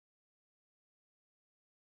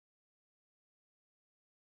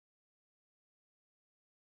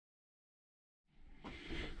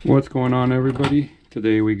What's going on, everybody?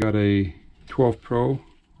 Today we got a 12 Pro.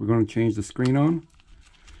 We're going to change the screen on.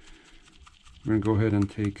 We're going to go ahead and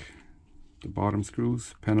take the bottom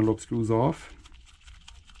screws, Pentelobe screws off.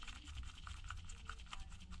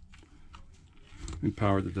 And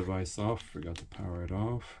power the device off. Forgot to power it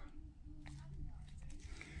off.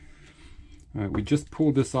 Alright, we just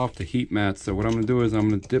pulled this off the heat mat. So what I'm going to do is I'm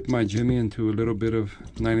going to dip my Jimmy into a little bit of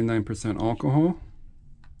 99% alcohol.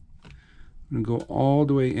 I'm going to go all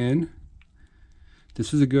the way in.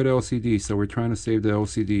 This is a good LCD, so we're trying to save the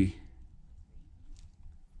LCD.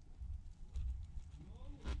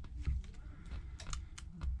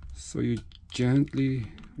 So you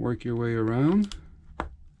gently work your way around.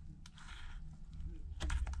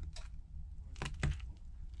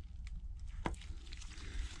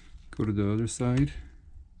 Go to the other side.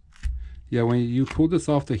 Yeah, when you pull this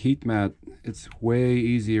off the heat mat, it's way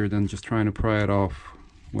easier than just trying to pry it off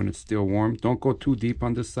when it's still warm. Don't go too deep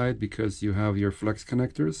on this side because you have your flex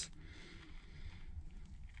connectors.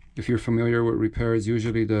 If you're familiar with repairs,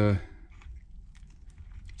 usually the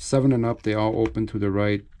 7 and up, they all open to the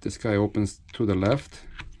right. This guy opens to the left,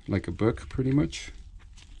 like a book pretty much.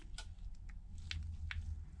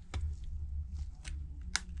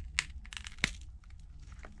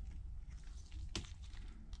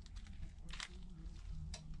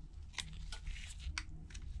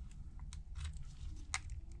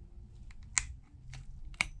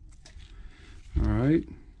 All right.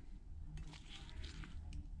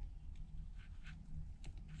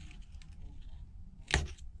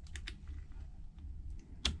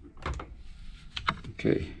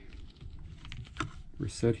 Okay. We're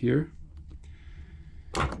set here.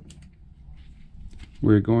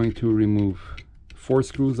 We're going to remove 4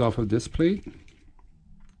 screws off of this plate.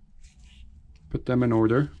 Put them in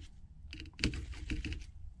order.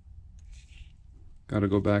 Got to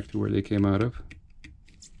go back to where they came out of.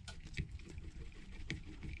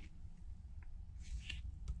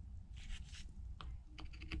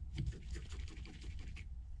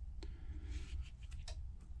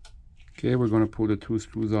 Okay, we're going to pull the 2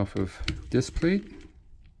 screws off of this plate.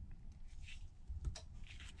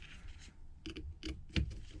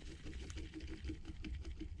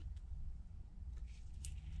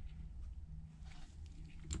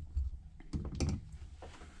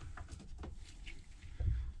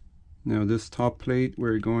 Now this top plate,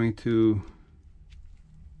 we're going to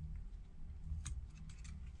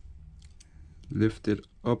lift it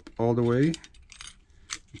up all the way,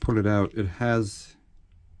 pull it out. It has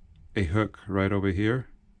a hook right over here.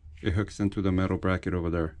 It hooks into the metal bracket over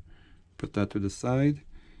there. Put that to the side.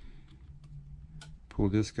 Pull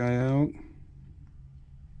this guy out.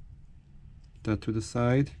 That to the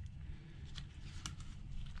side.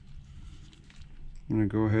 I'm going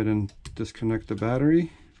to go ahead and disconnect the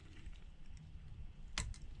battery.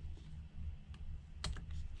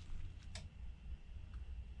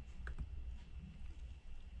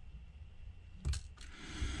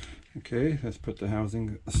 Okay, let's put the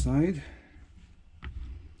housing aside.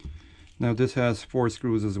 Now this has 4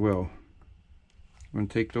 screws as well. I'm going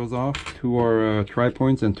to take those off. 2 are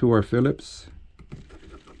tri-points and 2 are Phillips,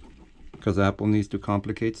 because Apple needs to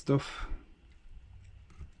complicate stuff.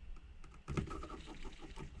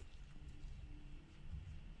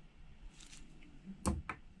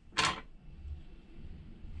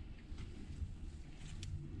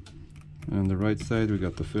 And on the right side we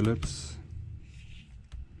got the Phillips.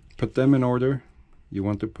 Put them in order. You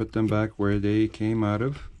want to put them back where they came out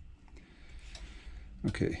of.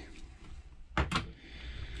 Okay.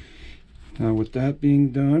 Now with that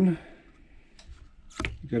being done,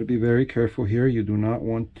 you got to be very careful here. You do not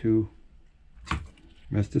want to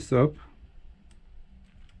mess this up.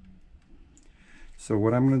 So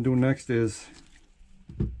what I'm going to do next is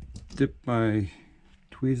dip my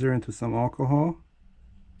tweezer into some alcohol.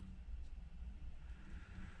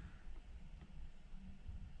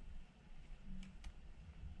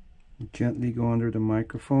 Gently go under the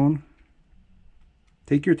microphone.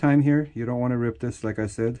 Take your time here. You don't want to rip this, like I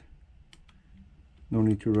said. No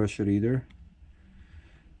need to rush it either.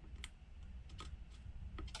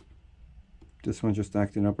 This one's just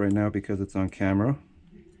acting up right now because it's on camera.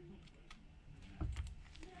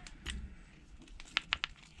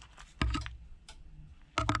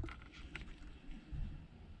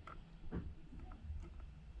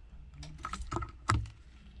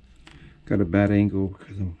 Got a bad angle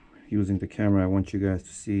because I'm using the camera. I want you guys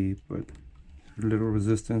to see, but a little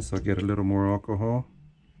resistance. I'll get a little more alcohol.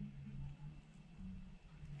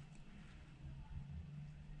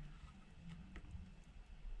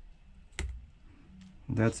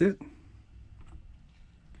 That's it.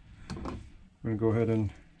 We're going to go ahead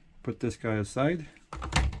and put this guy aside.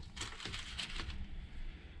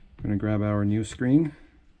 Gonna grab our new screen.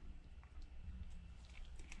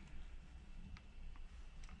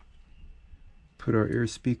 Put our ear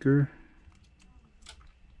speaker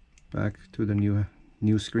back to the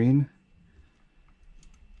new screen.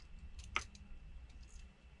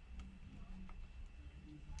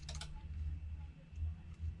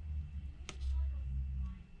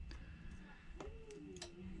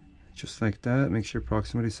 Just like that. Make sure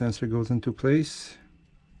proximity sensor goes into place.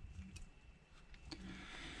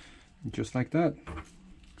 Just like that.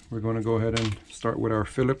 We're going to go ahead and start with our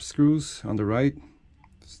Phillips screws on the right.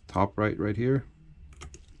 It's top right here.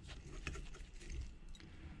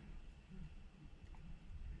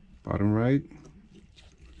 Bottom right.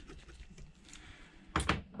 We're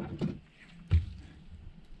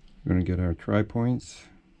going to get our tri-points.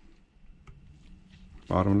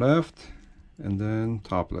 Bottom left. And then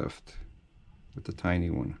top left with the tiny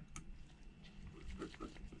one.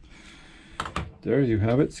 There you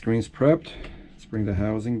have it. Screen's prepped. Let's bring the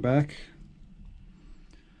housing back.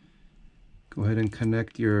 Go ahead and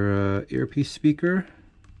connect your earpiece speaker.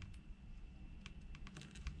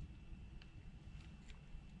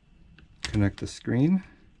 Connect the screen.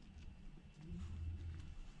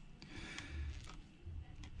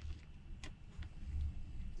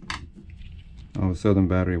 All of a sudden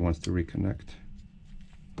battery wants to reconnect.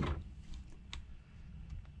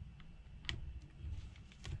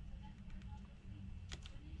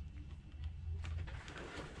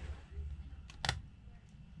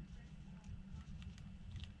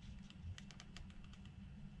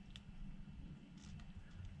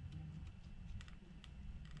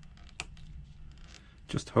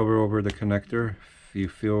 Just hover over the connector. If you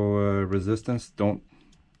feel resistance, don't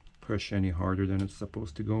push any harder than it's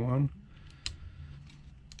supposed to go on.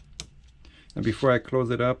 And before I close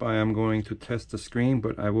it up, I am going to test the screen,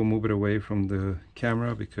 but I will move it away from the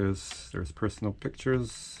camera because there's personal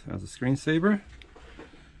pictures as a screensaver.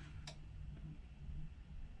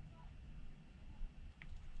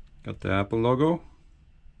 Got the Apple logo.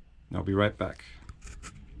 I'll be right back.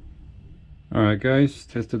 Alright guys,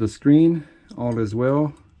 tested the screen. All is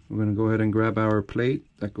well. We're going to go ahead and grab our plate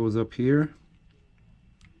that goes up here.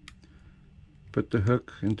 Put the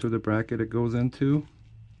hook into the bracket it goes into.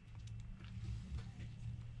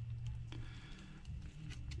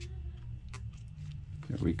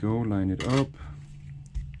 There we go, line it up.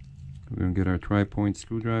 We're going to get our tri-point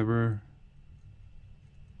screwdriver.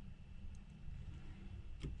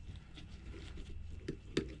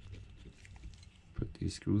 Put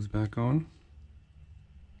these screws back on.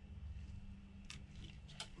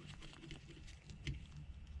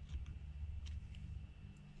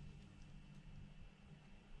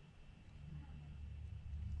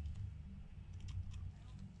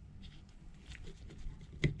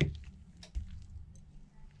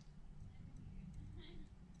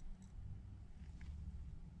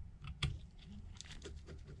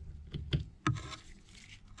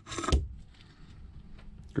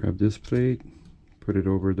 Grab this plate, put it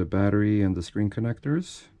over the battery and the screen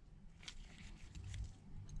connectors.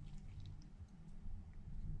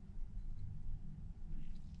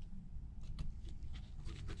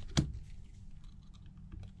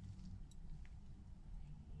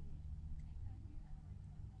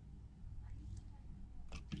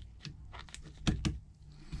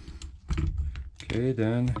 Okay,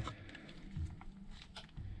 then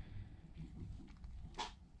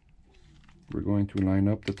we're going to line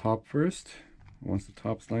up the top first. Once the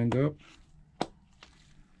top's lined up,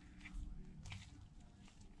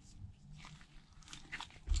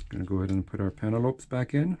 gonna go ahead and put our Pentelobes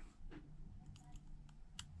back in.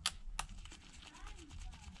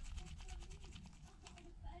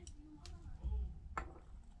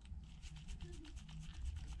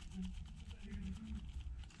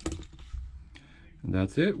 And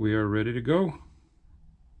that's it. We are ready to go.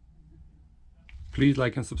 Please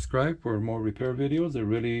like and subscribe for more repair videos. It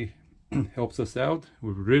really helps us out.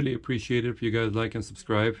 We really appreciate it if you guys like and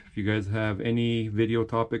subscribe. If you guys have any video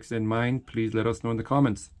topics in mind, please let us know in the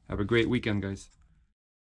comments. Have a great weekend, guys.